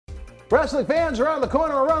Wrestling fans around the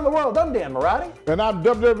corner, around the world, I'm Dan Marty. And I'm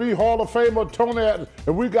WWE Hall of Famer Tony Atlas,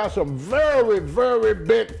 and we got some very, very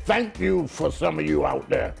big thank you for some of you out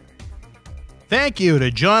there. Thank you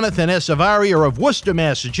to Jonathan Esavaria of Worcester,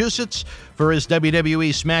 Massachusetts, for his WWE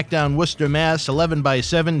SmackDown Worcester, Mass.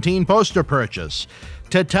 11x17 poster purchase.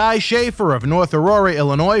 To Ty Schaefer of North Aurora,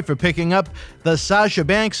 Illinois, for picking up the Sasha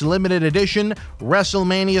Banks limited edition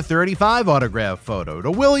WrestleMania 35 autograph photo.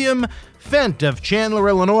 To William Fent of Chandler,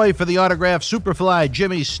 Illinois, for the autographed Superfly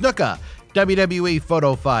Jimmy Snuka WWE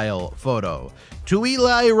photo file photo. To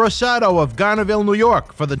Eli Rosado of Garnerville, New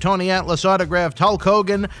York, for the Tony Atlas autographed Hulk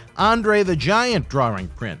Hogan Andre the Giant drawing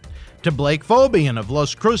print. To Blake Fobian of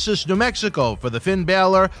Los Cruces, New Mexico, for the Finn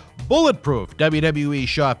Balor Bulletproof WWE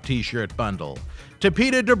Shop t-shirt bundle. To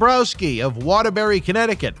Peter Dabrowski of Waterbury,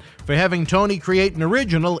 Connecticut, for having Tony create an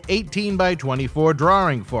original 18x24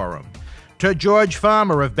 drawing for him. To George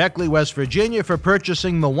Farmer of Beckley, West Virginia, for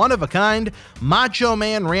purchasing the one-of-a-kind Macho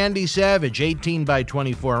Man Randy Savage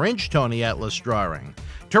 18x24-inch Tony Atlas drawing.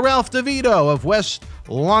 To Ralph DeVito of West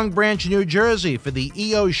Long Branch, New Jersey, for the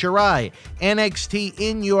Io Shirai NXT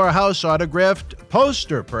In Your House autographed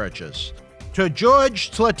poster purchase. To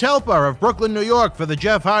George Tlatelpa of Brooklyn, New York, for the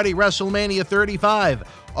Jeff Hardy WrestleMania 35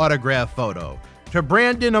 autograph photo. To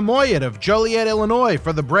Brandon Amoyet of Joliet, Illinois,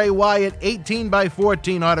 for the Bray Wyatt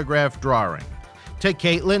 18x14 autograph drawing. To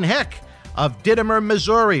Caitlin Heck of Didymer,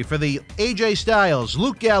 Missouri, for the AJ Styles,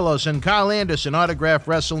 Luke Gallows, and Carl Anderson autograph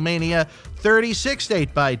WrestleMania 36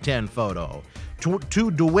 8x10 photo. To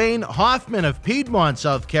Dwayne Hoffman of Piedmont,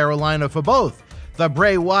 South Carolina, for both the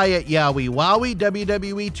Bray Wyatt Yowie Wowie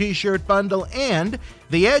WWE t-shirt bundle and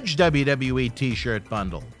the Edge WWE t-shirt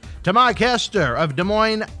bundle. To Mark Hester of Des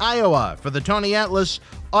Moines, Iowa, for the Tony Atlas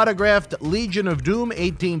autographed Legion of Doom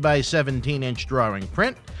 18x17-inch drawing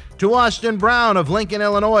print. To Austin Brown of Lincoln,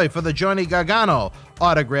 Illinois, for the Johnny Gargano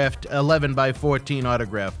autographed 11x14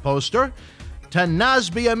 autograph poster. To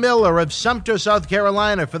Nasbia Miller of Sumter, South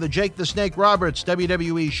Carolina, for the Jake the Snake Roberts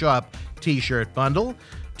WWE Shop t-shirt bundle.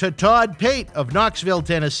 To Todd Pate of Knoxville,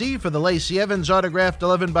 Tennessee, for the Lacey Evans autographed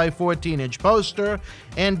 11x14-inch poster.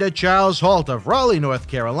 And to Charles Holt of Raleigh, North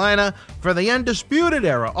Carolina, for the Undisputed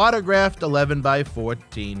Era autographed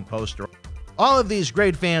 11x14 poster. All of these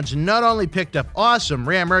great fans not only picked up awesome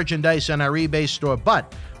rare merchandise on our eBay store,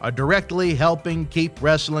 but are directly helping keep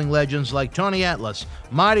wrestling legends like Tony Atlas,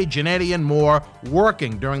 Marty Jannetty, and more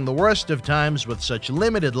working during the worst of times with such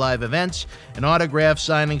limited live events and autograph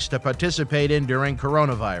signings to participate in during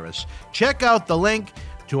coronavirus. Check out the link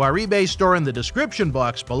to our eBay store in the description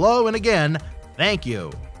box below, and again, thank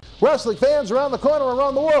you. Wrestling fans around the corner,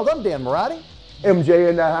 around the world, I'm Dan Marty. MJ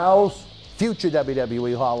in the house. Future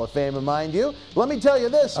WWE Hall of Famer, mind you. Let me tell you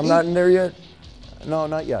this. I'm not in there yet? No,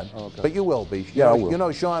 not yet. Oh, okay. But you will be. I will. You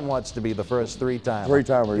know Sean wants to be the first three-timer.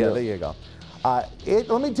 Three-timer, yeah. There you go.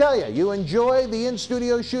 Let me tell you, you enjoy the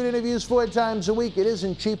in-studio shoot interviews 4 times a week. It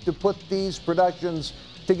isn't cheap to put these productions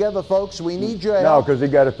together, folks. We need your help. No, because they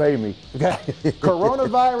got to pay me.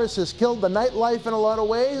 Coronavirus has killed the nightlife in a lot of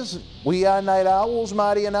ways. We are night owls,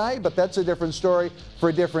 Marty and I, but that's a different story for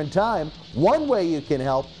a different time. One way you can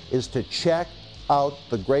help is to check out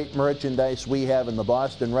the great merchandise we have in the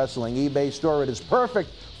Boston Wrestling eBay store. It is perfect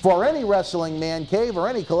for any wrestling man cave or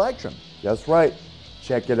any collection. That's right.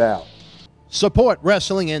 Check it out. Support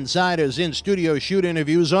Wrestling Insider's in-studio shoot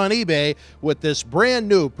interviews on eBay with this brand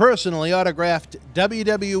new personally autographed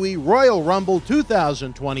WWE Royal Rumble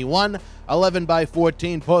 2021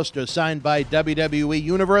 11x14 poster signed by WWE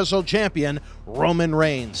Universal Champion Roman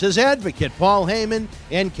Reigns, his advocate Paul Heyman,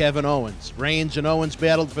 and Kevin Owens. Reigns and Owens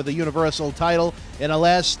battled for the Universal title in a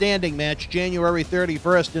last standing match January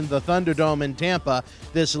 31st in the Thunderdome in Tampa.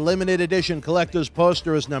 This limited edition collector's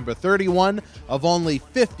poster is number 31 of only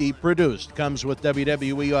 50 produced. Comes with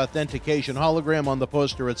WWE authentication hologram on the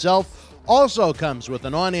poster itself. Also comes with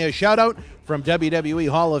an on-air shout-out from WWE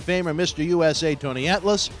Hall of Famer Mr. USA Tony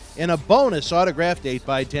Atlas and a bonus autographed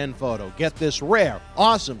 8x10 photo. Get this rare,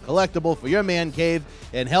 awesome collectible for your man cave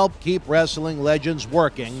and help keep wrestling legends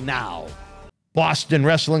working now. Boston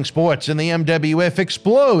Wrestling Sports and the MWF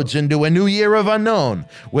explodes into a new year of unknown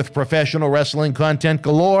with professional wrestling content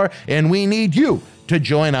galore, and we need you to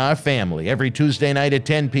join our family. Every Tuesday night at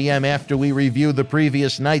 10 p.m. after we review the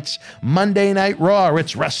previous night's Monday Night Raw,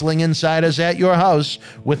 it's Wrestling Insiders at your house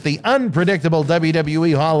with the unpredictable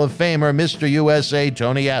WWE Hall of Famer, Mr. USA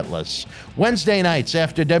Tony Atlas. Wednesday nights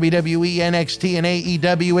after WWE, NXT, and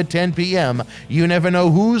AEW at 10 p.m., you never know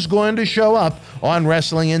who's going to show up on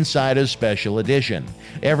Wrestling Insiders Special Edition.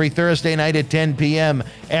 Every Thursday night at 10 p.m.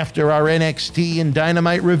 after our NXT and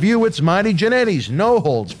Dynamite review, it's Marty Jannetty's No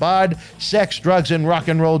Holds Barred Sex, Drugs, and and rock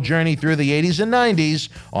and roll journey through the 80s and 90s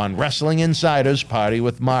on Wrestling Insider's Party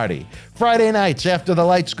with Marty. Friday nights after the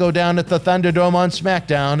lights go down at the Thunderdome on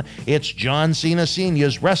SmackDown, it's John Cena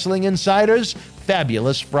Sr.'s Wrestling Insider's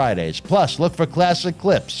Fabulous Fridays. Plus, look for classic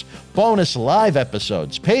clips, bonus live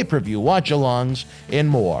episodes, pay-per-view watch-alongs, and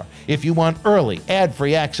more. If you want early,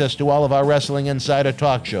 ad-free access to all of our Wrestling Insider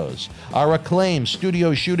talk shows, our acclaimed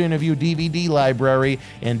studio shoot interview DVD library,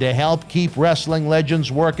 and to help keep wrestling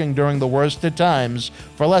legends working during the worst of times,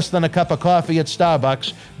 for less than a cup of coffee at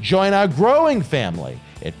Starbucks, join our growing family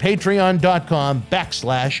at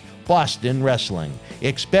patreon.com/Boston Wrestling.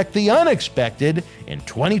 Expect the unexpected in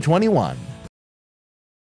 2021.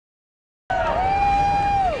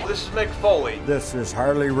 This is Mick Foley. This is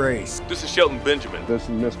Harley Race. This is Shelton Benjamin. This is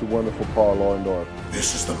Mr. Wonderful Paul Orndorff.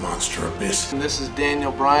 This is the Monster Abyss. And this is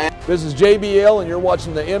Daniel Bryan. This is JBL, and you're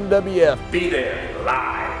watching the MWF. Be there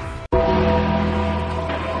live.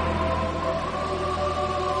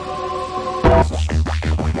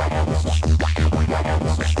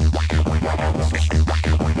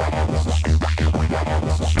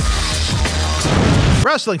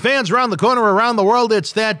 Wrestling fans around the corner, around the world,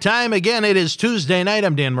 it's that time again. It is Tuesday night.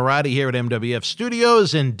 I'm Dan Marty here at MWF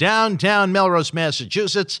Studios in downtown Melrose,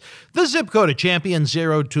 Massachusetts. The zip code of champion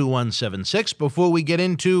 02176. Before we get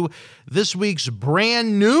into this week's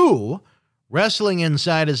brand new Wrestling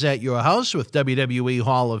Insiders at Your House with WWE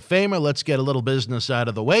Hall of Famer, let's get a little business out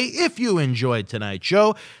of the way. If you enjoyed tonight's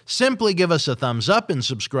show, simply give us a thumbs up and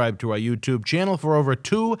subscribe to our YouTube channel for over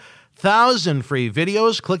 2,000 free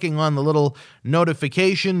videos. Clicking on the little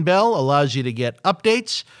notification bell allows you to get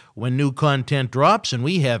updates when new content drops, and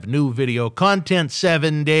we have new video content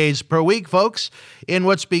 7 days per week, folks, in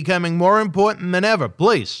what's becoming more important than ever.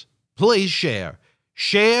 Please share.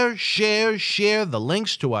 Share the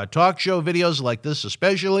links to our talk show videos like this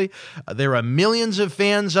especially. There are millions of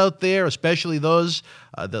fans out there, especially those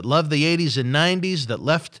that love the 80s and 90s, that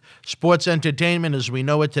left sports entertainment as we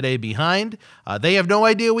know it today behind. They have no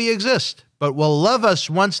idea we exist, but will love us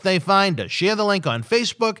once they find us. Share the link on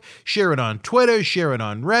Facebook, share it on Twitter, share it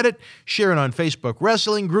on Reddit, share it on Facebook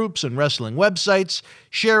wrestling groups and wrestling websites,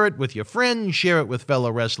 share it with your friends, share it with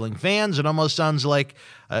fellow wrestling fans. It almost sounds like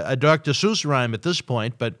a Dr. Seuss rhyme at this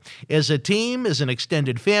point, but as a team, as an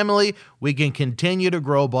extended family, we can continue to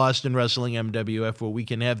grow Boston Wrestling MWF, where we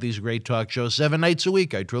can have these great talk shows 7 nights a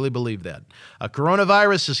week. I truly believe that.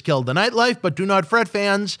 Coronavirus has killed the nightlife, but do not fret,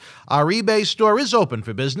 fans. Our eBay store is open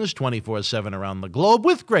for business 24/7 around the globe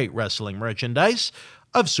with great wrestling merchandise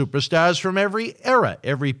of superstars from every era.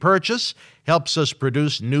 Every purchase helps us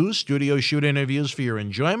produce new studio shoot interviews for your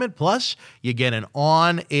enjoyment. Plus, you get an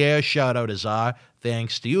on-air shout-out as our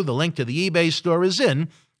thanks to you. The link to the eBay store is in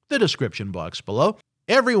the description box below.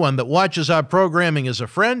 Everyone that watches our programming is a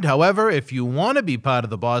friend. However, if you want to be part of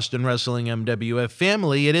the Boston Wrestling MWF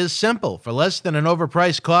family, it is simple. For less than an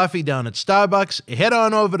overpriced coffee down at Starbucks, head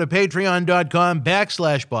on over to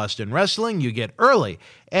patreon.com/Boston Wrestling. You get early,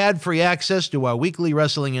 ad-free access to our weekly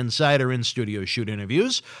Wrestling Insider in-studio shoot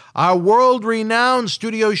interviews, our world-renowned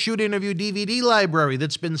studio shoot interview DVD library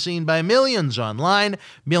that's been seen by millions online,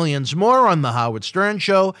 millions more on The Howard Stern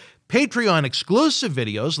Show, Patreon exclusive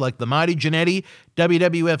videos like the Marty Jannetty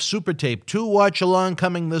WWF Super Tape 2 watch-along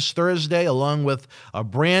coming this Thursday, along with a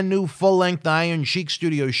brand new full-length Iron Sheik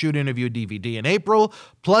studio shoot interview DVD in April,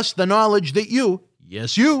 plus the knowledge that you,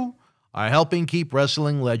 yes you, are helping keep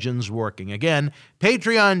wrestling legends working. Again,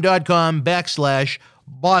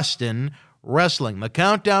 patreon.com/Boston Wrestling. The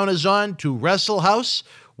countdown is on to Wrestle House.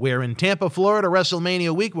 We're in Tampa, Florida,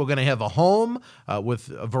 WrestleMania week. We're going to have a home with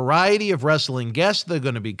a variety of wrestling guests. They're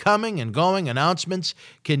going to be coming and going. Announcements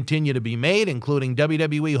continue to be made, including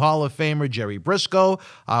WWE Hall of Famer Jerry Briscoe,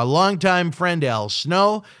 our longtime friend Al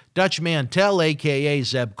Snow, Dutch Mantel, a.k.a.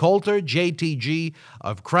 Zeb Coulter, JTG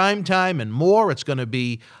of Crime Time, and more. It's going to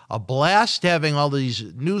be a blast having all these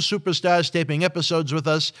new superstars taping episodes with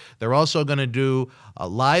us. They're also going to do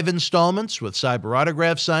live installments with cyber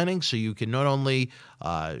autograph signings, so you can not only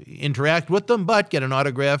interact with them, but get an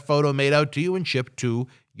autograph photo made out to you and shipped to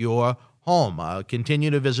your home. Continue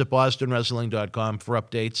to visit bostonwrestling.com for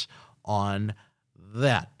updates on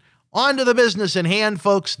that. On to the business in hand,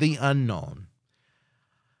 folks, the unknown.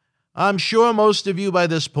 I'm sure most of you by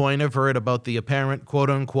this point have heard about the apparent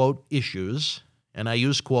quote-unquote issues, and I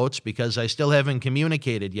use quotes because I still haven't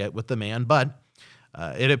communicated yet with the man, but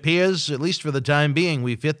it appears, at least for the time being,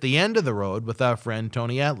 we've hit the end of the road with our friend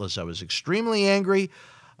Tony Atlas. I was extremely angry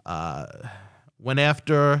when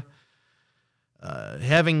after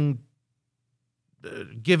having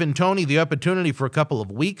given Tony the opportunity for a couple of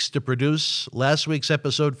weeks to produce last week's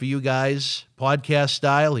episode for you guys, podcast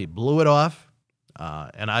style, he blew it off.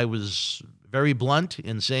 And I was very blunt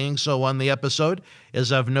in saying so on the episode.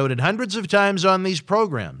 As I've noted hundreds of times on these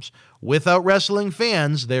programs, without wrestling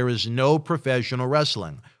fans, there is no professional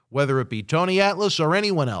wrestling. Whether it be Tony Atlas or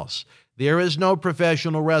anyone else, there is no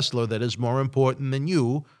professional wrestler that is more important than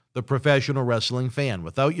you, the professional wrestling fan.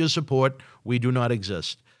 Without your support, we do not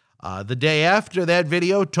exist. The day after that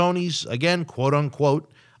video, Tony's, again,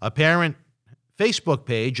 quote-unquote, apparent Facebook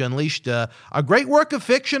page unleashed a great work of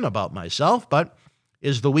fiction about myself, but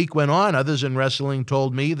as the week went on, others in wrestling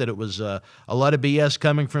told me that it was a lot of BS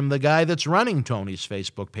coming from the guy that's running Tony's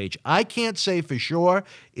Facebook page. I can't say for sure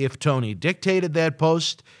if Tony dictated that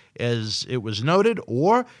post, as it was noted,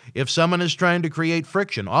 or if someone is trying to create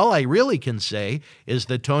friction. All I really can say is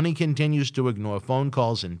that Tony continues to ignore phone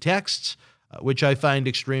calls and texts, which I find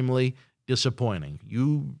extremely disappointing.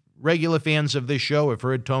 You regular fans of this show have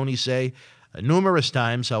heard Tony say numerous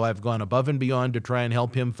times how I've gone above and beyond to try and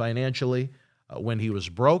help him financially when he was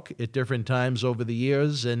broke at different times over the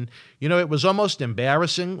years. And, you know, it was almost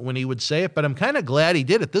embarrassing when he would say it, but I'm kind of glad he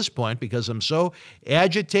did at this point because I'm so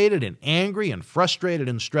agitated and angry and frustrated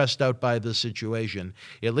and stressed out by this situation.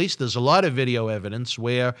 At least there's a lot of video evidence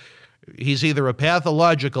where he's either a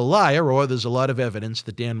pathological liar or there's a lot of evidence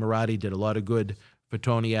that Dan Marty did a lot of good for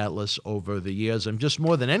Tony Atlas over the years. I'm just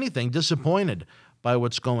more than anything disappointed by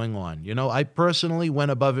what's going on. You know, I personally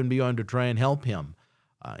went above and beyond to try and help him.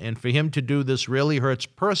 And for him to do this really hurts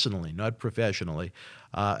personally, not professionally.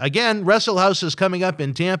 Again, Wrestle House is coming up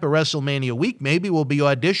in Tampa, WrestleMania week. Maybe we'll be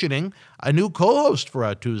auditioning a new co-host for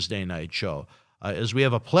our Tuesday night show, as we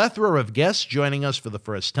have a plethora of guests joining us for the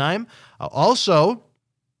first time. Also,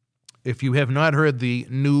 if you have not heard the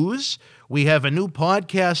news, we have a new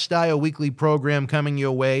podcast-style weekly program coming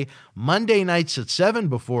your way Monday nights at 7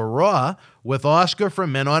 before Raw with Oscar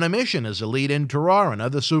from Men on a Mission as a lead-in to Raw,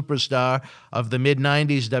 another superstar of the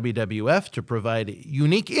mid-'90s WWF, to provide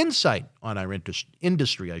unique insight on our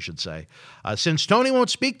industry, I should say. Since Tony won't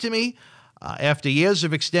speak to me, after years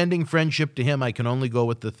of extending friendship to him, I can only go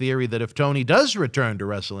with the theory that if Tony does return to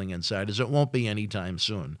Wrestling Insiders, it won't be anytime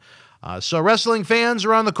soon. So wrestling fans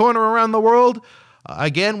around the corner, around the world,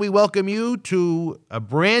 again, we welcome you to a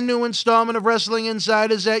brand new installment of Wrestling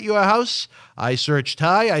Insiders at your house. I searched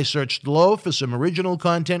high, I searched low for some original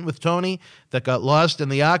content with Tony that got lost in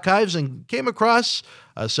the archives and came across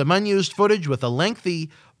some unused footage with a lengthy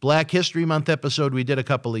Black History Month episode we did a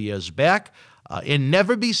couple of years back. In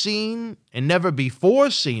never be seen and never before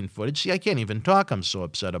seen footage. See, I can't even talk. I'm so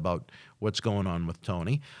upset about what's going on with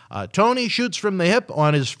Tony. Tony shoots from the hip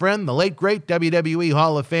on his friend, the late, great WWE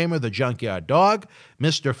Hall of Famer, the Junkyard Dog,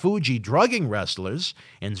 Mr. Fuji drugging wrestlers,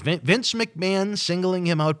 and Vince McMahon singling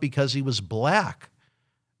him out because he was black.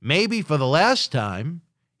 Maybe for the last time,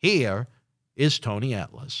 here is Tony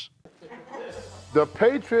Atlas. The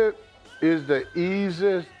Patriots is the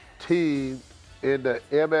easiest team in the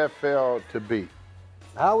MFL to beat.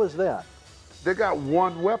 How is that? They got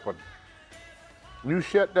one weapon. You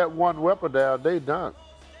shut that one weapon down, they done.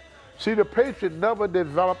 See, the Patriots never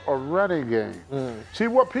developed a running game. See,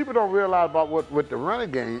 what people don't realize about with the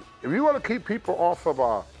running game, if you want to keep people off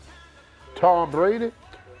of Tom Brady,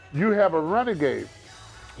 you have a running game.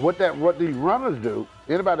 What these runners do,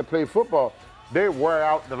 anybody that play football, they wear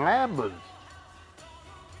out the linemen.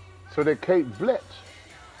 So they can't blitz.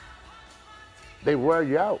 They wear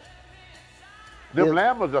you out. Them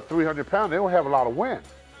Lambers are 300 pounds. They don't have a lot of wind.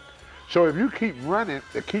 So if you keep running,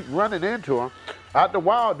 they keep running into them, after a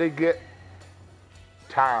while they get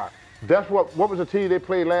tired. That's what was the team they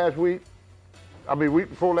played last week? I mean, week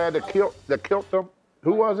before last that killed them.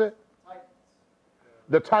 Who was it? Titans.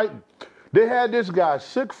 The Titans. They had this guy,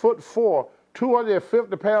 6'4",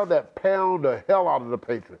 250 pounds, that pound the hell out of the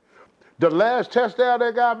Patriots. The last touchdown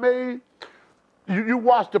that guy made, you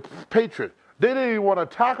watch the Patriots. They didn't even want to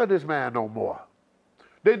tackle this man no more.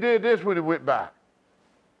 They did this when he went by.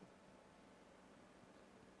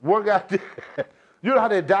 One guy did. You know how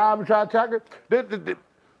they dive and try to tackle it?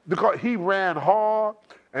 Because he ran hard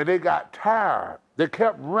and they got tired. They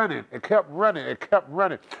kept running and kept running and kept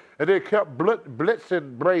running. And they kept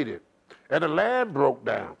blitzing Brady. And the line broke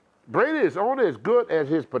down. Brady is only as good as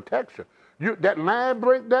his protection. That line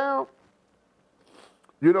break down,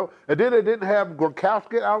 you know, and then they didn't have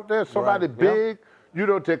Gronkowski out there, somebody big, you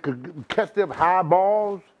know, to catch them high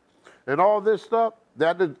balls and all this stuff.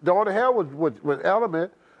 The only hell was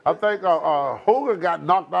Element. I think Hogan got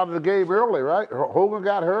knocked out of the game early, right? Hogan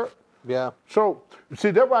got hurt. Yeah. So, see,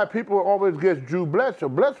 that's why people always get Drew Bledsoe.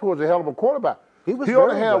 Bledsoe was a hell of a quarterback. He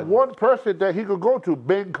only had one person that he could go to,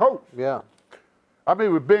 Ben Coates. Yeah. I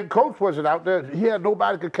mean, when Ben Coates wasn't out there, he had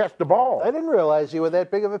nobody could catch the ball. I didn't realize you were that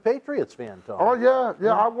big of a Patriots fan, Tom. Oh,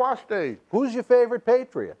 yeah, I watched it. Who's your favorite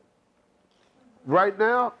Patriot? Right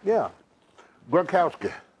now, Yeah.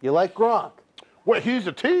 Gronkowski. You like Gronk? Well, he's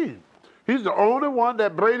a team. He's the only one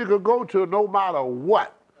that Brady could go to no matter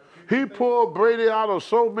what. He pulled Brady out of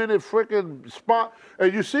so many freaking spots.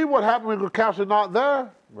 And you see what happened when Gronkowski not there?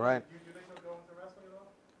 Right. You think he'll go into wrestling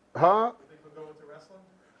at all? Huh? You think he'll go into wrestling?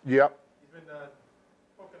 Yep. He's been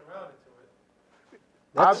poking around into it.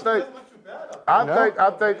 I It doesn't look too bad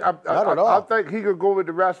up I think he could go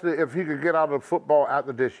into wrestling if he could get out of football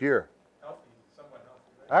after this year. healthy, somewhat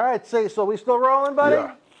healthy, right? All right, so we still rolling, buddy?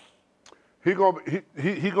 Yeah. He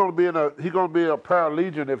gonna be a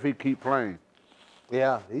paralegion if he keep playing.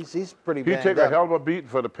 Yeah, he's pretty He banged take a up. hell of a beating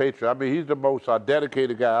for the Patriots. I mean, he's the most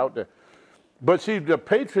dedicated guy out there. But see, the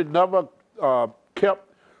Patriots never kept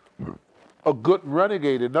a good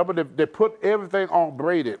renegade. They put everything on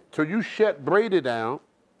Brady. So you shut Brady down.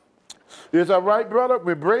 Is that right, brother?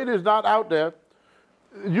 When Brady's not out there,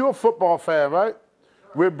 you're a football fan, right?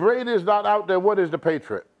 When Brady's not out there, what is the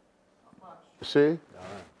Patriot? See?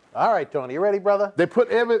 All right, Tony, you ready, brother? They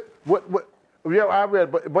put yeah, I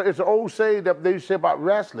read, but it's an old saying that they used to say about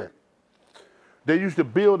wrestling. They used to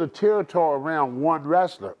build a territory around one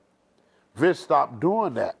wrestler. Vince stopped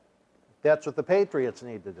doing that. That's what the Patriots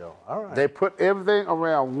need to do. All right. They put everything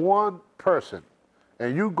around one person.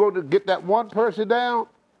 And you go to get that one person down,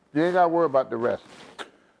 you ain't got to worry about the rest.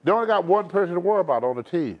 They only got one person to worry about on the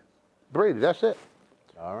team. Brady, that's it.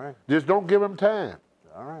 All right. Just don't give him time.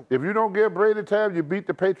 All right. If you don't give Brady time, you beat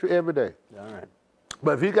the Patriot every day. All right.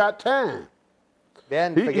 But if he got time,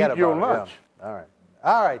 Then he forget eat your about it, lunch. yeah. All right.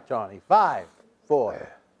 All right, Tony. 5, 4,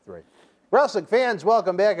 3. Wrestling fans,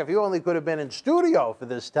 welcome back. If you only could have been in studio for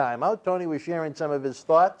this time out, Tony was sharing some of his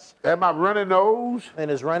thoughts. And my runny nose. And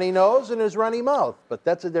his runny nose and his runny mouth. But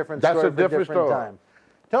that's a different story That's a for a different different story. time.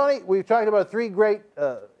 Tony, we've talked about 3 great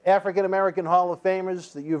African-American Hall of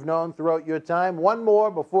Famers that you've known throughout your time. One more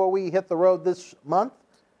before we hit the road this month.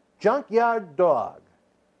 Junkyard Dog,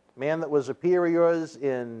 man that was a peer of yours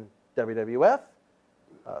in WWF,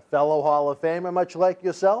 a fellow Hall of Famer, much like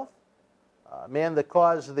yourself, a man that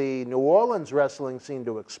caused the New Orleans wrestling scene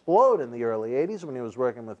to explode in the early 80s when he was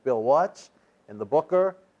working with Bill Watts and the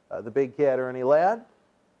Booker, the Big Cat Ernie Ladd.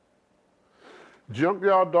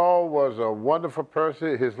 Junkyard Dog was a wonderful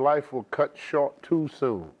person. His life was cut short too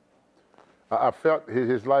soon. I felt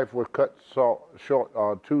his life was cut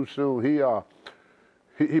short too soon.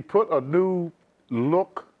 He put a new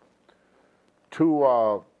look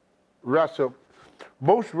to wrestle.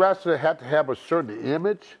 Most wrestlers had to have a certain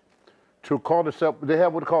image to call themselves. They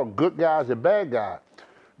have what they call good guys and bad guys.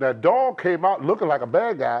 Now, Dog came out looking like a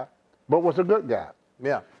bad guy, but was a good guy.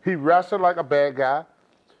 Yeah. He wrestled like a bad guy,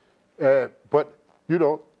 but you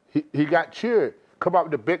know he got cheered. Come out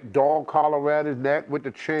with the big dog collar around his neck with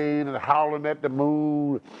the chain and howling at the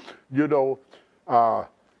moon, you know.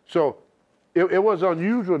 So it was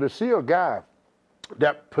unusual to see a guy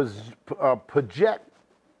that project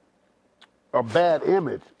a bad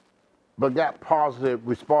image, but got positive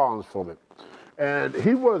response from it. And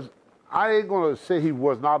he was, I ain't gonna say he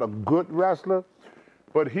was not a good wrestler,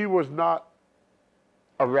 but he was not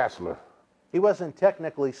a wrestler. He wasn't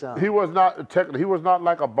technically sound. He was not he was not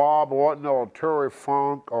like a Bob Orton or a Terry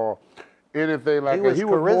Funk or anything like that. He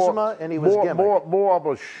was charisma and he was gimmick. More of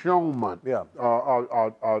a showman. Yeah.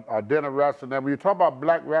 Than a wrestler. Now, when you talk about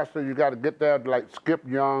black wrestler, you got to get there like Skip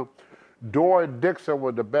Young. Dory Dixon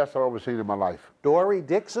was the best I've ever seen in my life. Dory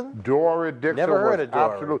Dixon? Dory Dixon Never heard was of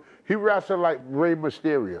Dory. absolute. He wrestled like Rey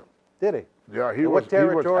Mysterio. Did he? Yeah, he And was. what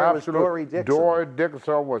territory he was absolute. Dory Dixon? Dory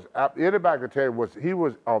Dixon was. Anybody could tell you he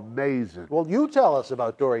was amazing. Well, you tell us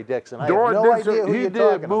about Dory Dixon. I Dory have no Dixon, idea who he you're did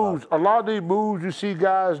talking moves. about. A lot of these moves you see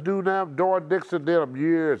guys do now, Dory Dixon did them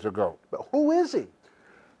years ago. But who is he?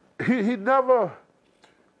 He never.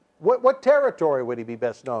 What territory would he be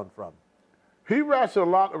best known from? He wrestled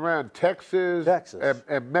a lot around Texas.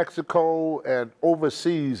 And Mexico and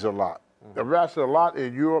overseas a lot. He wrestled a lot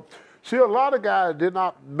in Europe. See, a lot of guys did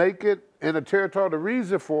not make it in the territory. The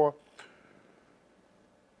reason for,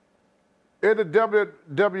 in the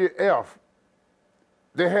WWF,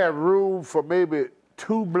 they had room for maybe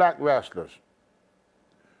 2 black wrestlers.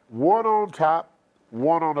 One on top,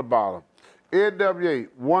 one on the bottom. NWA,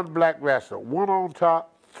 1 black wrestler. One on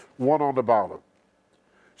top, one on the bottom.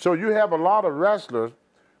 So you have a lot of wrestlers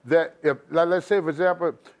that, if, like, let's say, for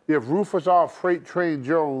example, if Rufus R. Freight Train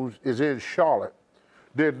Jones is in Charlotte,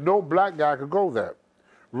 then no black guy could go there.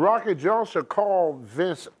 Rocky Johnson called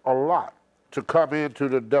Vince a lot to come into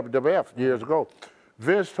the WWF years ago.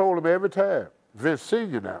 Vince told him every time, Vince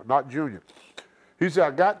Sr. now, not Junior. He said,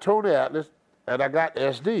 I got Tony Atlas and I got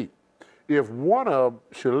SD. If one of them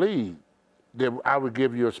should leave, then I would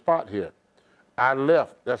give you a spot here. I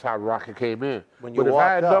left. That's how Rocky came in. When you but if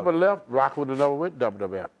I had walked out. never left, Rocky would have never went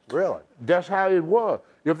WWF. Really? That's how it was.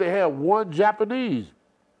 If they had one Japanese,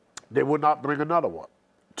 they would not bring another one.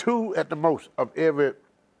 Two at the most of every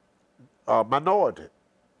minority,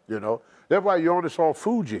 you know. That's why you only saw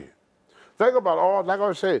Fuji. Think about all, like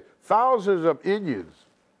I say, thousands of Indians.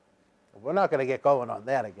 We're not going to get going on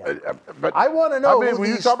that again. But I want to know when who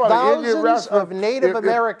you these talk about an Indian thousands wrestler, of Native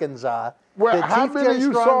Americans are well, that how Chief many J.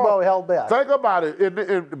 you Strongbow saw? held back. Think about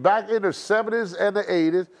it. Back in the 70s and the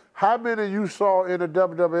 80s, how many you saw in the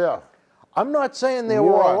WWF? I'm not saying there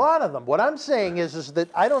were a One. lot of them. What I'm saying is that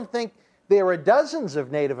I don't think there are dozens of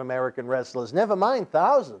Native American wrestlers, never mind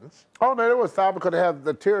thousands. Oh, no, there was thousands because they had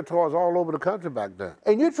the territories all over the country back then.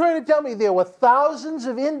 And you're trying to tell me there were thousands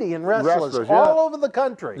of Indian wrestlers yeah. all over the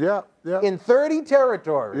country. Yeah, yeah. In 30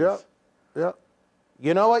 territories. Yeah, yeah.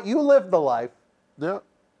 You know what? You lived the life. Yeah.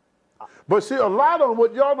 But see, a lot of them,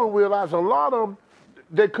 what y'all don't realize, a lot of them,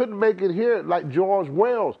 they couldn't make it here, like George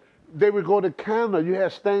Wells. They would go to Canada. You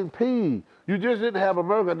had Sting P. You just didn't have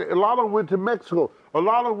America. A lot of them went to Mexico. A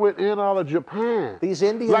lot of them went in and out of Japan. These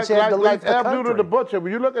Indians had to leave the Abdullah country. the Butcher.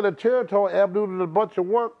 When you look at the territory Abdullah the Butcher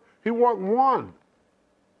worked, he worked one.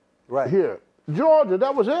 Right. Here. Georgia,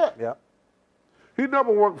 that was it. Yeah. He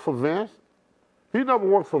never worked for Vince. He never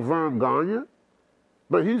worked for Vern Gagne.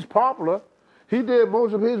 But he's popular. He did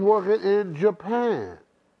most of his work in Japan.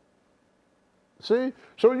 See?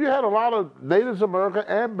 So you had a lot of Native American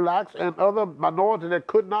and blacks and other minorities that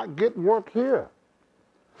could not get work here.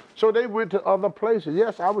 So they went to other places.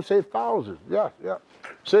 Yes, I would say thousands. Yes, yeah.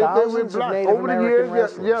 So Thousands they went black. of Native Over American the years,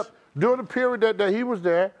 wrestlers. yeah, during the period that he was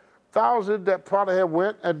there, thousands that probably had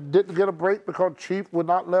went and didn't get a break because Chief would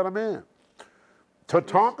not let them in.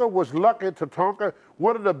 Tatanka was lucky. Tatanka,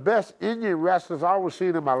 one of the best Indian wrestlers I ever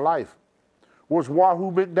seen in my life, was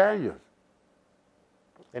Wahoo McDaniels.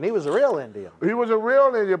 And he was a real Indian. He was a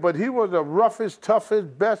real Indian, but he was the roughest,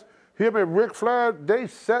 toughest, best. Him and Ric Flair, they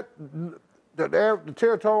set the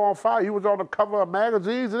territory on fire. He was on the cover of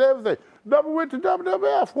magazines and everything. Never went to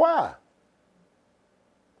WWF. Why?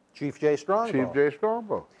 Chief J. Strongbow. Chief J.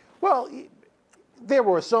 Strongbow. Well, there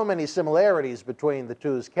were so many similarities between the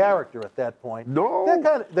two's character at that point. No.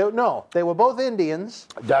 They were both Indians.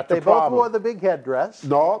 That's the They both problem. wore the big headdress.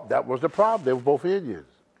 No, that was the problem. They were both Indians.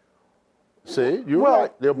 See, you're Well,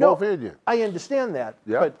 right. They're no, both Indian. I understand that.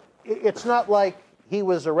 Yeah. But it's not like he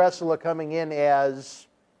was a wrestler coming in as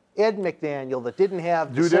Ed McDaniel that didn't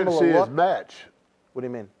have the You didn't similar see look. his match. What do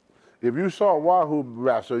you mean? If you saw Wahoo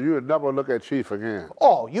wrestle, you would never look at Chief again.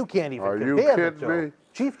 Oh, you can't even Are you compare the kidding two. me?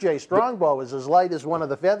 Chief J. Strongbow was as light as one of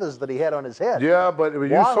the feathers that he had on his head. Yeah, but when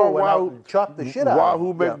you Wahoo saw went out Wahoo, and chopped the shit out of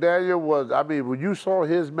Wahoo him. Yeah. McDaniel was, I mean, when you saw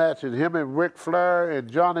his match and him and Ric Flair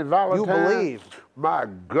and Johnny Valentine. believed. My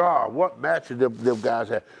God, what matches them guys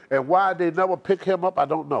had. And why they never pick him up, I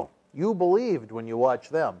don't know. You believed when you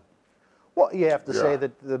watched them. Well, you have to say Yeah.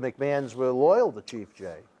 that the McMahons were loyal to Chief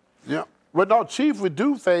J. Yeah. Well, no, Chief would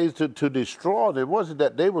do things to destroy them. It wasn't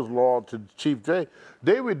that they was loyal to Chief J.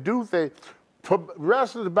 They would do things.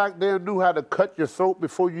 Wrestlers back then knew how to cut your throat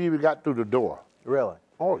before you even got through the door. Really?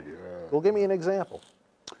 Oh, yeah. Well, give me an example.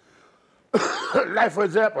 Like, for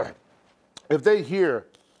example, if they hear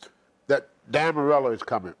that Dan Morello is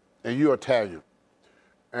coming and you're Italian,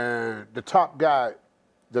 and the top guy,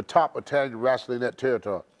 the top Italian wrestler in that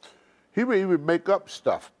territory, he would even make up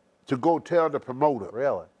stuff to go tell the promoter.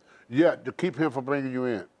 Really? Yeah, to keep him from bringing you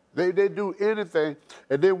in. They do anything,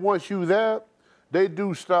 and then once you there, they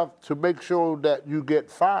do stuff to make sure that you get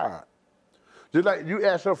fired. Just like you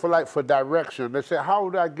ask them for direction. They say, how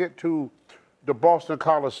would I get to the Boston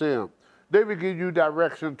Coliseum? They would give you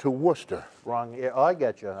direction to Worcester. Wrong. Yeah, oh, I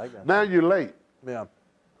get you. Now you're late Yeah.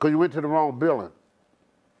 because you went to the wrong building.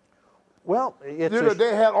 Well, it's You know,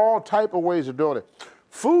 they had all type of ways of doing it.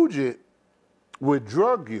 Fuji would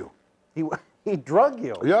drug you. he drug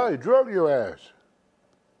you. Yeah, he drug your ass.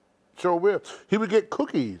 So weird. He would get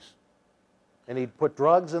cookies. And he'd put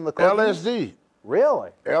drugs in the cookies? LSD.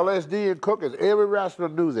 Really? LSD and cookies. Every wrestler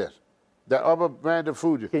knew this. That other brand of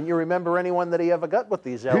Fuji. Can you remember anyone that he ever got with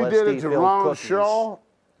these He did it to LSD-filled Ron cookies? Shaw.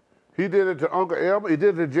 He did it to Uncle Elmer. He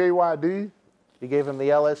did it to JYD. He gave him the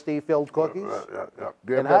LSD-filled cookies?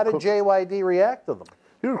 Gave And that how did cookie. JYD react to them?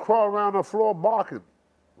 He was crawling around the floor barking.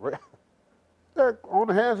 Yeah, on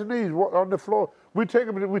the hands and knees on the floor. We took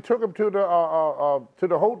him to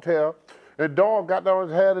the hotel, and Dog got down on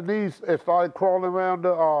his hands and knees and started crawling around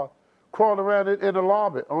in the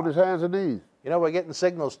lobby on his hands and knees. You know, we're getting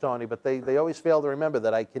signals, Tony, but they always fail to remember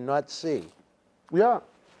that I cannot see. Yeah,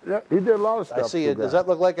 he did a lot of stuff. I see to it. Does guys. that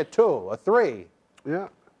look like a 2, a 3? Yeah.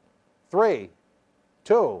 3,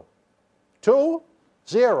 2, 2,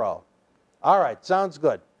 0. All right, sounds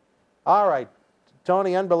good. All right,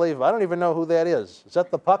 Tony, unbelievable. I don't even know who that is. Is that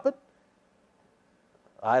the puppet?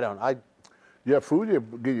 I don't. Yeah, Fuji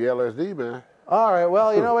give you LSD, man. All right,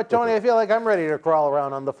 well, you know what, Tony? I feel like I'm ready to crawl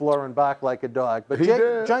around on the floor and bark like a dog. But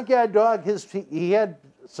Junkyard Dog, he had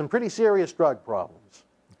some pretty serious drug problems.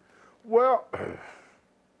 Well,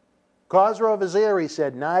 Cosgrove Azeri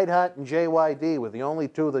said Neidhart and JYD were the only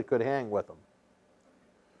two that could hang with him.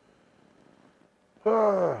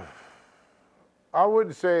 I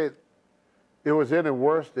wouldn't say it was any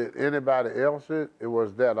worse than anybody else's. It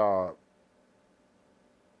was that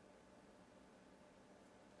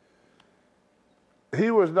he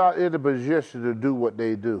was not in a position to do what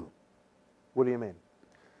they do. What do you mean?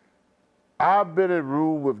 I've been in a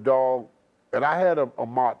room with dog, and I had a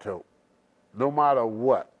motto. No matter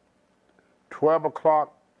what, 12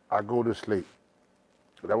 o'clock, I go to sleep.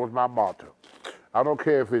 That was my motto. I don't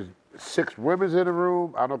care if it's 6 women's in the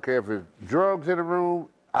room. I don't care if it's drugs in the room,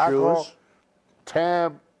 alcohol.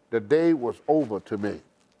 Time, the day was over to me.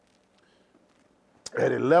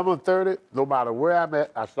 At 11:30, no matter where I'm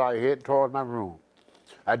at, I started heading towards my room.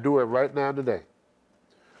 I do it right now today.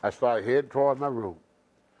 I started heading towards my room.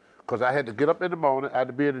 Because I had to get up in the morning. I had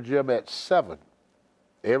to be in the gym at 7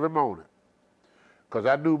 every morning. Because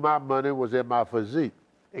I knew my money was in my physique.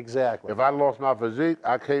 Exactly. If I lost my physique,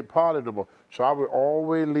 I can't party no more. So I would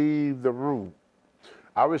always leave the room.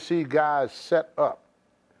 I would see guys set up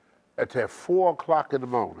at 4 o'clock in the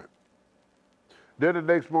morning. Then the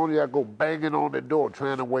next morning, I go banging on the door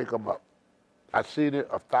trying to wake them up. I've seen it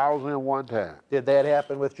 1,001 times. Did that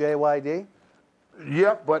happen with JYD?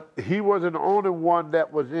 Yep, but he wasn't the only one that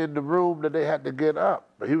was in the room that they had to get up.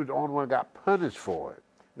 But he was the only one that got punished for it.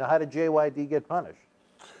 Now, how did JYD get punished?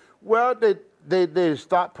 Well, they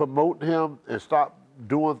stopped promoting him and stopped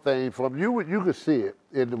doing things for him. You could see it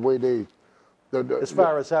in the way they... as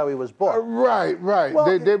far as how he was booked. Right.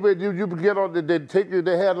 Well, you get on, they take you,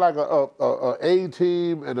 they had like a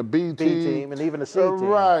team and a B team. And even a C team.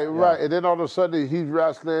 Right. And then all of a sudden he's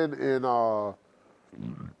wrestling and,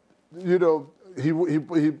 you know, he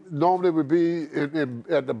normally would be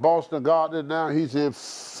at the Boston Garden. Now he's in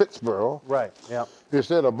Pittsburgh. Right, yeah.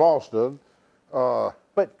 Instead of Boston.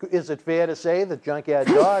 But is it fair to say that Junkyard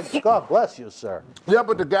Dog, God bless you, sir. Yeah,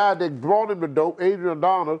 but the guy that brought him the dope, Adrian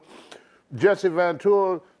Donald, Jesse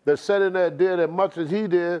Ventura, that sat in there did as much as he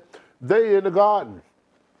did, they in the garden.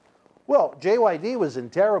 Well, JYD was in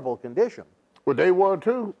terrible condition. Well, they were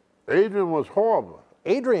too. Adrian was horrible.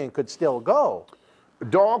 Adrian could still go.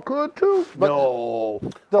 Dog could too. But no.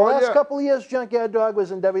 The last couple of years Junkyard Dog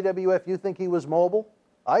was in WWF, you think he was mobile?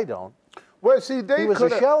 I don't. Well, see, he was a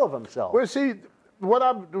shell of himself. Well, see, the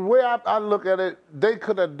way I look at it, they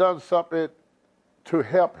could have done something to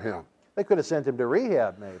help him. They could have sent him to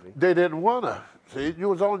rehab, maybe. They didn't want to. See, you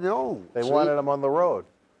was on your own. They wanted him on the road.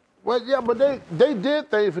 Well, yeah, but they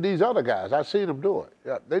did things for these other guys. I seen them do it.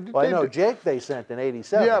 Yeah, I know Jake they sent in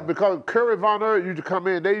 '87. Yeah, because Curry Von Erck used to come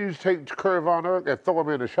in. They used to take Curry Von Erck and throw him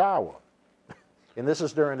in the shower. And this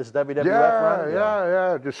is during his WWF run?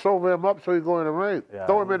 Yeah. Just sober him up so he go in the ring. Yeah.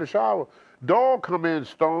 Throw him in the shower. Dog come in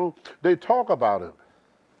stone. They talk about him.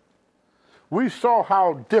 We saw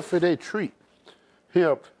how different they treat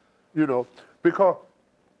him, you know, because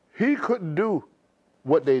he couldn't do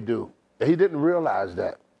what they do. He didn't realize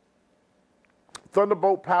that.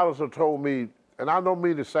 Thunderbolt Palliser told me, and I don't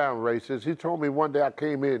mean to sound racist, he told me one day I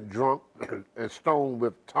came in drunk and stoned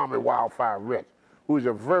with Tommy Wildfire Rich, who's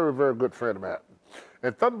a very, very good friend of mine.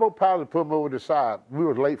 And Thunderbolt Palliser put me over the side. We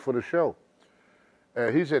was late for the show.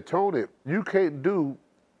 And he said, Tony, you can't do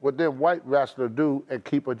what them white wrestlers do and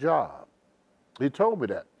keep a job. He told me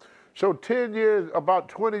that. So 10 years, about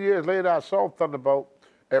 20 years later, I saw Thunderbolt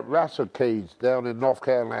at Wrestle Cage down in North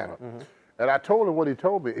Carolina. Mm-hmm. And I told him what he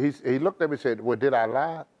told me. He looked at me and said, well, did I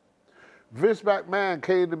lie? Vince McMahon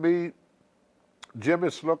came to me, Jimmy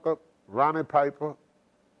Snuka, Ronnie Piper,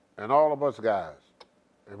 and all of us guys.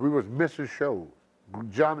 And we was missing shows.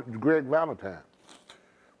 Greg Valentine.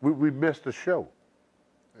 We missed the show.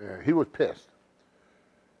 He was pissed.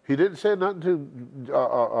 He didn't say nothing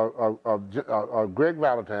to Greg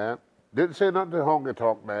Valentine, didn't say nothing to Honky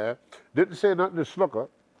Tonk Man, didn't say nothing to Snuka,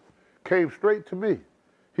 came straight to me.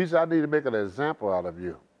 He said, I need to make an example out of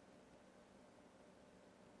you.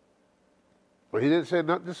 But he didn't say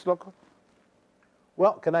nothing to Snuka.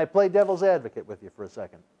 Well, can I play devil's advocate with you for a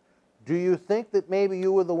second? Do you think that maybe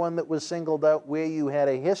you were the one that was singled out where you had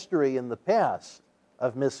a history in the past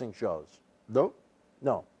of missing shows? Nope.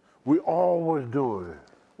 No. We always doing it.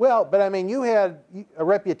 Well, but I mean, you had a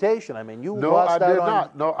reputation. I mean, you lost out on... No, I did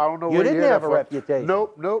not. No, I don't know you didn't have a reputation.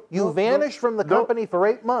 Nope. You vanished from the company for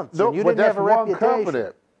 8 months, and you didn't have a reputation. Company.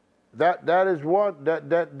 That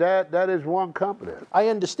is one company. I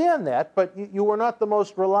understand that, but you were not the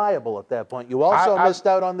most reliable at that point. You also missed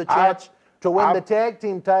out on the chance to win the tag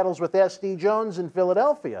team titles with S.D. Jones in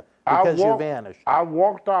Philadelphia because you vanished. I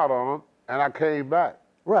walked out on them, and I came back.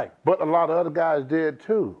 Right. But a lot of other guys did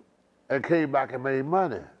too, and came back and made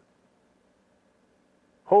money.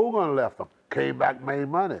 Hogan left them, came back, made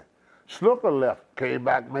money. Snooker left, came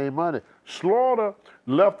back, made money. Slaughter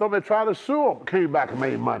left them and tried to sue them, came back and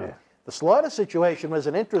made money. The Slaughter situation was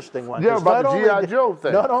an interesting one. Yeah, about the G.I. Joe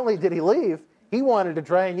thing. Not only did he leave, he wanted to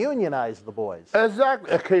try and unionize the boys.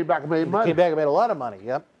 Exactly. It came back and made money. Came back and made a lot of money,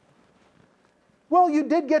 yep. Well, you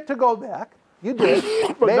did get to go back. You did.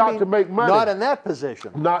 But Maybe not to make money. Not in that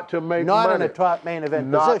position. Not to make money. Not in a top main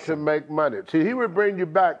event position. position. Not to make money. See, he would bring you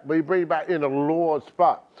back, but he bring you back in a lower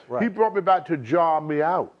spot. Right. He brought me back to job me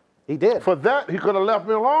out. He did. For that, he could have left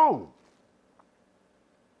me alone.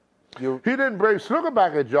 He didn't bring Snooker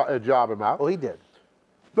back and job him out. Well, he did.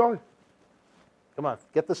 No. Come on,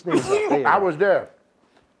 get the sneeze up. There you I go. was there.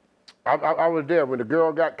 I was there when the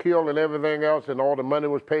girl got killed and everything else, and all the money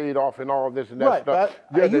was paid off and all this and that stuff.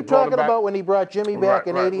 Are you talking about when he brought Jimmy back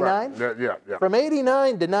in '89? Right. Yeah. From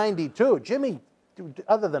 '89 to '92, Jimmy,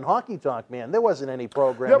 other than Hockey Talk, man, there wasn't any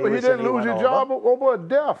program. Yeah, but he didn't lose his job over a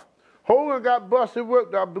death. Hogan got busted with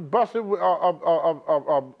a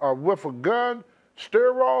gun,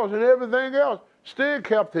 steroids, and everything else. Still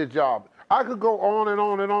kept his job. I could go on and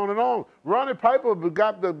on and on and on. Ronnie Piper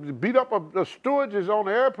got beat up the stewards on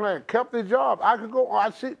the airplane, kept his job. I could go on. I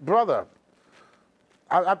see, brother,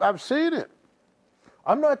 I've seen it.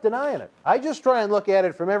 I'm not denying it. I just try and look at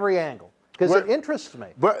it from every angle because it interests me.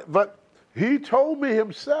 But he told me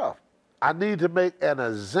himself, I need to make an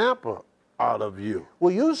example out of you.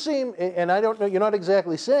 Well, you seem, and I don't know, you're not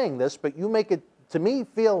exactly saying this, but you make it, to me,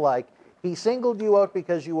 feel like he singled you out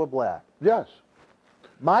because you were black. Yes.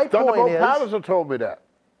 My point is, Patterson told me that.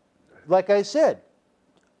 Like I said,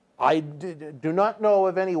 I do not know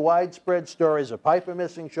of any widespread stories of Piper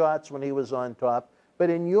missing shots when he was on top,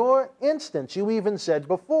 but in your instance, you even said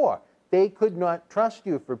before, they could not trust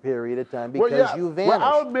you for a period of time because you vanished. Well,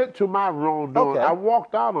 I'll admit to my wrongdoing. Okay. I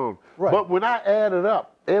walked out on him. Right. But when I added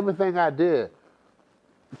up everything I did,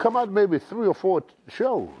 come out maybe 3 or 4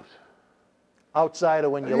 shows. Outside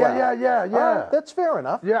of when you left. Yeah. That's fair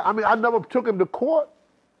enough. Yeah, I mean, I never took him to court.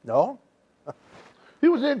 No? He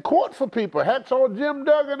was in court for people. Hacksaw Jim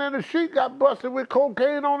Duggan and the Sheik got busted with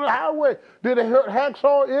cocaine on the highway. Did it hurt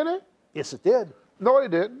Hacksaw in it? Yes, it did. No, he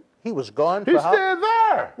didn't. He was gone for He's still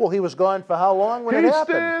there. Well, he was gone for how long when it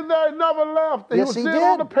happened? He's still there, never left. Yes, he was still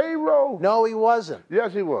on the payroll. No, he wasn't.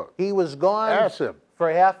 Yes, he was. He was gone Ask him.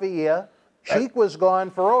 for half a year. Sheik was gone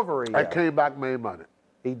for over a year. I came back, made money.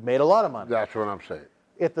 He made a lot of money. That's what I'm saying.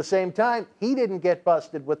 At the same time, he didn't get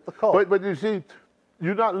busted with the coke. But you see,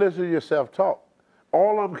 you're not listening to yourself talk.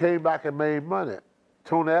 All of them came back and made money.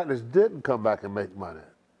 Tony Atlas didn't come back and make money.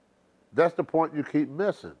 That's the point you keep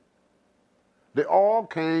missing. They all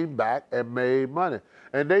came back and made money.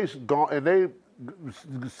 And they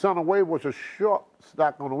Son of Wave was a short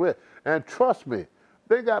stock on the way. And trust me,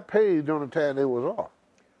 they got paid during the time they was off.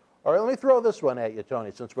 All right, let me throw this one at you,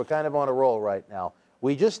 Tony, since we're kind of on a roll right now.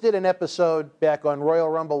 We just did an episode back on Royal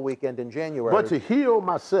Rumble weekend in January. But to heal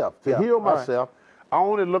myself, I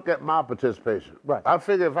only look at my participation. Right. I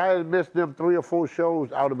figure if I had missed them 3 or 4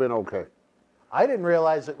 shows, I would have been okay. I didn't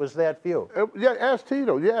realize it was that few. Yeah, ask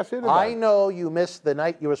Tito. Yes, anybody. I know you missed the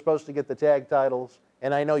night you were supposed to get the tag titles,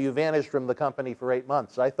 and I know you vanished from the company for 8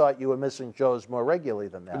 months. I thought you were missing shows more regularly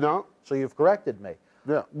than that. No. So you've corrected me.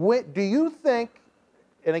 Yeah. Do you think,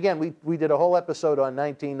 and again, we did a whole episode on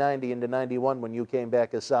 1990 into 91 when you came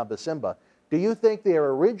back as Saba Simba. Do you think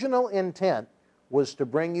their original intent was to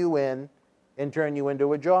bring you in and turn you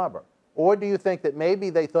into a jobber? Or do you think that maybe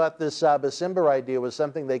they thought this Saba Simba idea was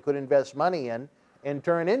something they could invest money in and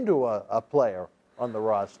turn into a player on the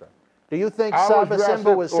roster? Do you think Saba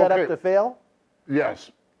Simba was set up to fail?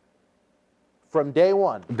 Yes. From day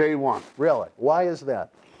one? Day one. Really? Why is that?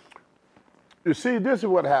 You see, this is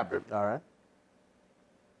what happened. All right.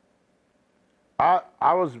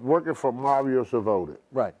 I was working for Mario Savodi.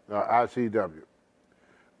 Right. ICW.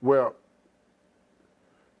 Well,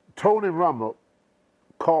 Tony Rumble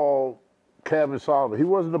called Kevin Sullivan. He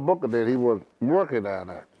wasn't the booker then. He was working down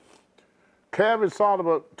there. Kevin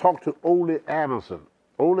Sullivan talked to Ole Anderson.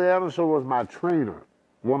 Ole Anderson was my trainer,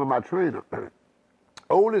 one of my trainers.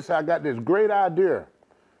 Ole said, I got this great idea,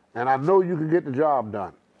 and I know you can get the job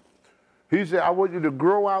done. He said, I want you to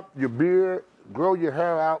grow out your beard, grow your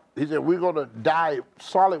hair out. He said, we're going to dye it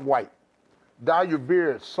solid white. Dye your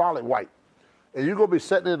beard solid white. And you're going to be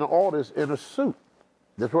sitting in the office in a suit.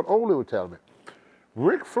 That's what Ole was telling me.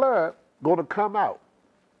 Ric Flair going to come out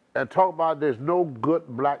and talk about there's no good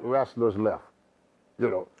black wrestlers left. You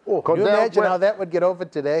know. Oh, can you imagine how that would get over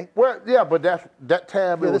today? Well, yeah, but that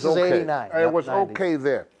time it was okay. This is 89. It was 90. okay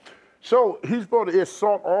there. So he's supposed to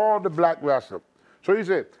insult all the black wrestlers. So he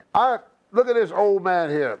said, look at this old man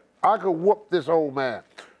here. I could whoop this old man.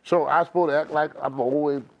 So I supposed to act like I'm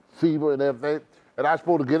old, fever and everything, and I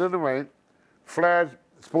supposed to get in the ring. Flair's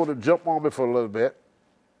supposed to jump on me for a little bit,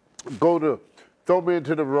 throw me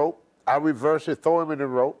into the rope. I reverse it, throw him in the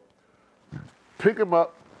rope, pick him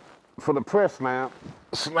up for the press slam,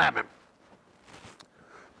 slam him,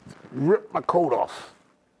 rip my coat off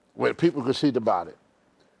where people could see the body.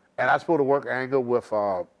 And I was supposed to work angle with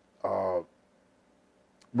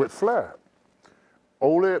Flair.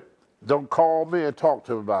 Ole, don't call me and talk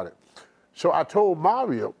to him about it. So I told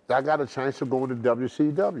Mario that I got a chance to go into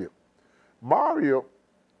WCW. Mario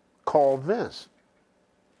called Vince.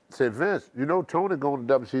 Said, Vince, you know Tony going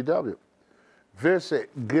to WCW. Vince said,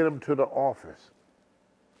 get him to the office.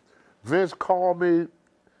 Vince called me.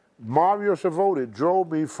 Mario Savoti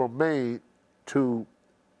drove me from Maine to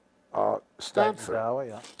Stanford.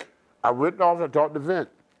 I went off and talked to Vince.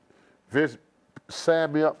 Vince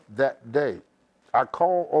signed me up that day. I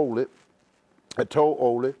called Ole. I told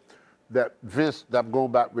Ole that I'm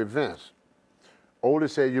going back with Vince. Ole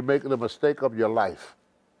said, you're making a mistake of your life.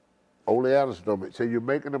 Ole Anderson told me, he said, you're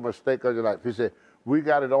making a mistake of your life. He said, we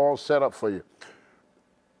got it all set up for you.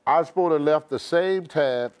 I was supposed to have left the same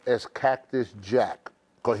time as Cactus Jack,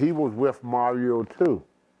 because he was with Mario too.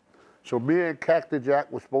 So me and Cactus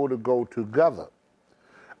Jack were supposed to go together.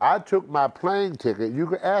 I took my plane ticket, you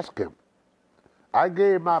can ask him. I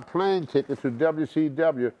gave my plane ticket to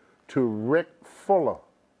WCW to Rick Fuller.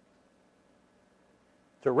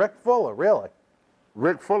 To Rick Fuller, really?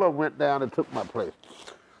 Rick Fuller went down and took my place.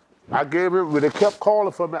 I gave it, when they kept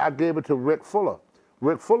calling for me, I gave it to Rick Fuller.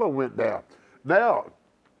 Rick Fuller went down. Now,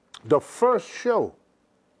 the first show,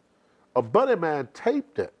 a buddy of mine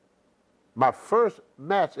taped it. My first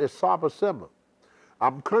match is Saba Simba.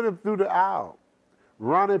 I'm coming through the aisle.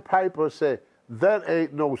 Ronnie Piper said, that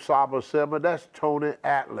ain't no Saba Simba, that's Tony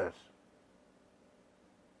Atlas.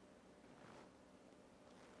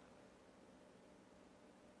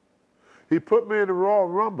 He put me in the Royal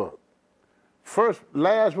Rumble.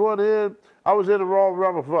 Last one in, I was in the Royal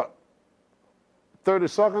Rumble for what, 30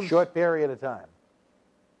 seconds? Short period of time.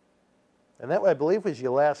 And that, I believe, was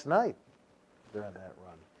your last night during that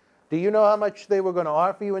run. Do you know how much they were going to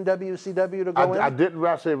offer you in WCW to go in? I didn't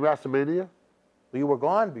wrestle in WrestleMania. Well, you were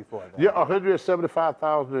gone before that. Yeah,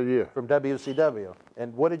 $175,000 a year. From WCW.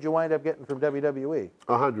 And what did you wind up getting from WWE?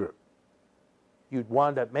 100. You'd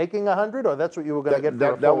wound up making 100, or that's what you were going to get for a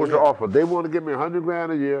full That was year? the offer. They wanted to give me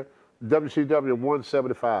 $100,000 a year. WCW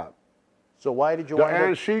 175. So why did you the wind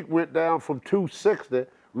Iron up? Sheik went down from 260,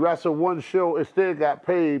 wrestled one show, and still got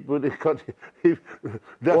paid, but because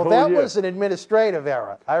Well, that was an administrative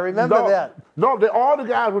error. I remember that. No, all the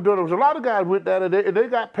guys were doing it. There was a lot of guys went down and they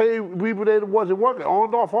got paid. We wasn't working. On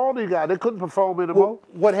and off all these guys. They couldn't perform anymore. Well,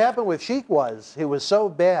 what happened with Sheik was he was so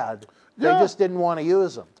bad, they just didn't want to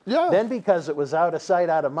use him. Yeah. Then because it was out of sight,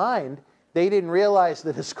 out of mind, they didn't realize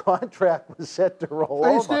that his contract was set to roll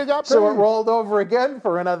over. He still got paid. So it rolled over again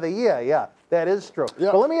for another year. Yeah, that is true.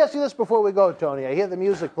 Yeah. But let me ask you this before we go, Tony. I hear the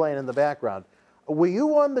music playing in the background. Were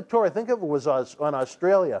you on the tour, I think it was on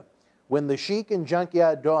Australia, when the Sheik and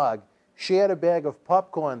Junkyard Dog shared a bag of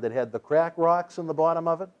popcorn that had the crack rocks in the bottom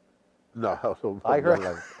of it? No.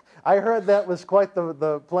 I heard that was quite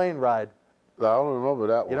the plane ride. I don't remember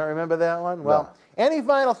that one. You don't remember that one? Well, any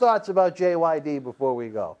final thoughts about JYD before we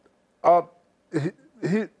go?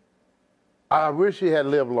 I wish he had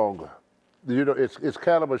lived longer. You know, it's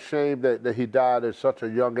kind of a shame that he died at such a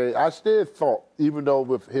young age. I still thought, even though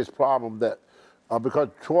with his problem, that because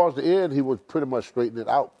towards the end he was pretty much straightening it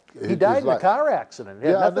out. He died in a car accident.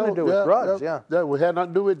 It had nothing to do with drugs. Yeah, it had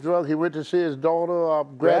nothing to do with drugs. He went to see his daughter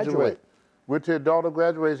graduate. Went to his daughter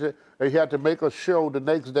graduation, and he had to make a show the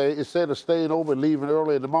next day. Instead of staying over and leaving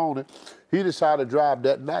early in the morning, he decided to drive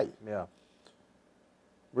that night. Yeah.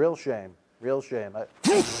 Real shame. Real shame.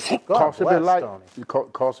 Cost him his life.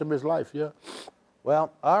 Cost him his life, yeah.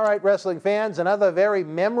 Well, all right, wrestling fans, another very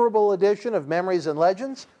memorable edition of Memories and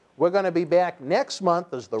Legends. We're going to be back next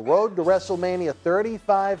month as the road to WrestleMania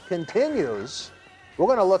 35 continues. We're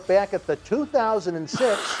going to look back at the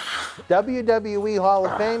 2006 WWE Hall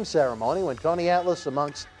of Fame ceremony when Tony Atlas,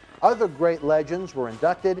 amongst other great legends, were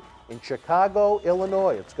inducted in Chicago,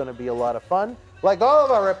 Illinois. It's going to be a lot of fun. Like all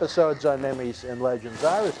of our episodes on Memories and Legends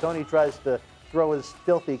are, as Tony tries to throw his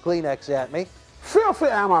filthy Kleenex at me. Filthy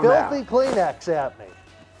Kleenex at me.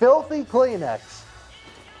 Filthy Kleenex.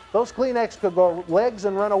 Those Kleenex could go legs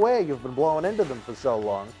and run away. You've been blowing into them for so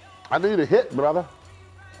long. I need a hit, brother.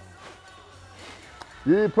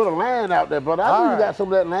 You didn't put a land out there, brother. I know you got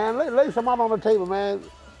some of that land. Lay some out on the table, man.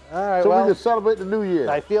 All right, so well, we can celebrate the new year.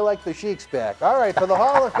 I feel like the Sheik's back. All right, for the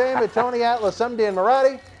Hall of Fame at Tony Atlas, I'm Dan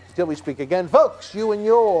Marty. Till we speak again, folks, you and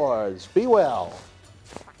yours, be well.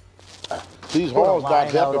 These halls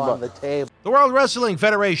got out on the table. The World Wrestling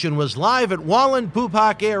Federation was live at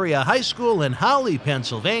Wallen-Pupak Area High School in Howley,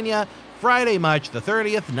 Pennsylvania, Friday, March the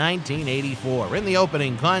 30th, 1984. In the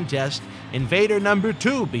opening contest, Invader number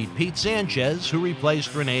 2 beat Pete Sanchez, who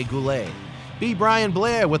replaced Rene Goulet. B. Brian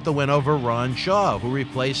Blair with the win over Ron Shaw, who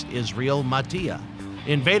replaced Israel Matia.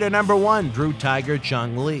 Invader number 1 drew Tiger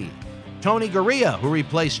Chung Lee. Tony Gurria, who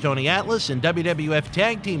replaced Tony Atlas, and WWF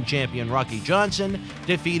Tag Team Champion Rocky Johnson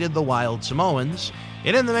defeated the Wild Samoans.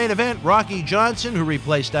 And in the main event, Rocky Johnson, who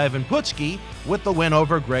replaced Ivan Putski, with the win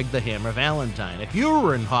over Greg the Hammer Valentine. If you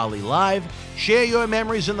were in Hawley Live, share your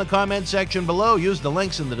memories in the comment section below. Use the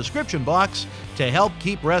links in the description box to help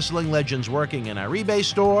keep Wrestling Legends working in our eBay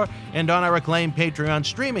store and on our acclaimed Patreon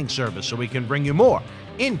streaming service so we can bring you more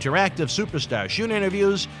interactive superstar shoot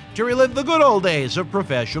interviews to relive the good old days of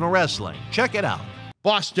professional wrestling. Check it out.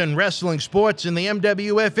 Boston Wrestling Sports in the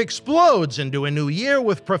MWF explodes into a new year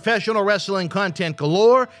with professional wrestling content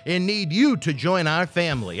galore and need you to join our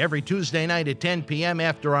family. Every Tuesday night at 10 p.m.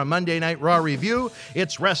 after our Monday Night Raw review,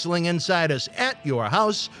 it's Wrestling Insiders at your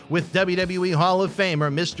house with WWE Hall of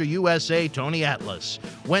Famer Mr. USA Tony Atlas.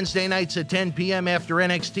 Wednesday nights at 10 p.m. after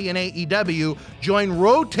NXT and AEW, join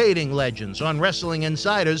rotating legends on Wrestling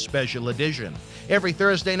Insiders Special Edition. Every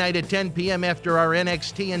Thursday night at 10 p.m. after our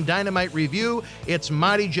NXT and Dynamite review, it's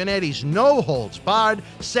Marty Jannetty's no-holds-barred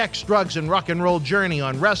sex, drugs, and rock and roll journey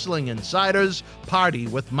on Wrestling Insiders Party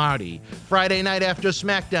with Marty. Friday night after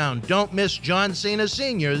SmackDown, don't miss John Cena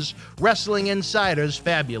Sr.'s Wrestling Insiders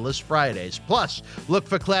Fabulous Fridays. Plus, look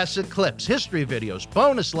for classic clips, history videos,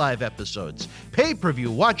 bonus live episodes,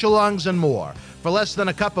 pay-per-view watch-alongs, and more. For less than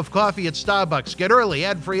a cup of coffee at Starbucks, get early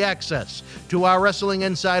ad-free access to our Wrestling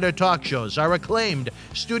Insider talk shows, our acclaimed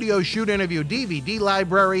studio shoot interview DVD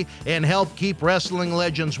library, and help keep Wrestling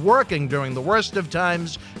Legends working during the worst of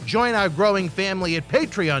times. Join our growing family at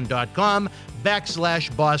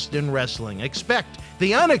patreon.com/Boston Wrestling. Expect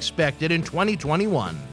the unexpected in 2021.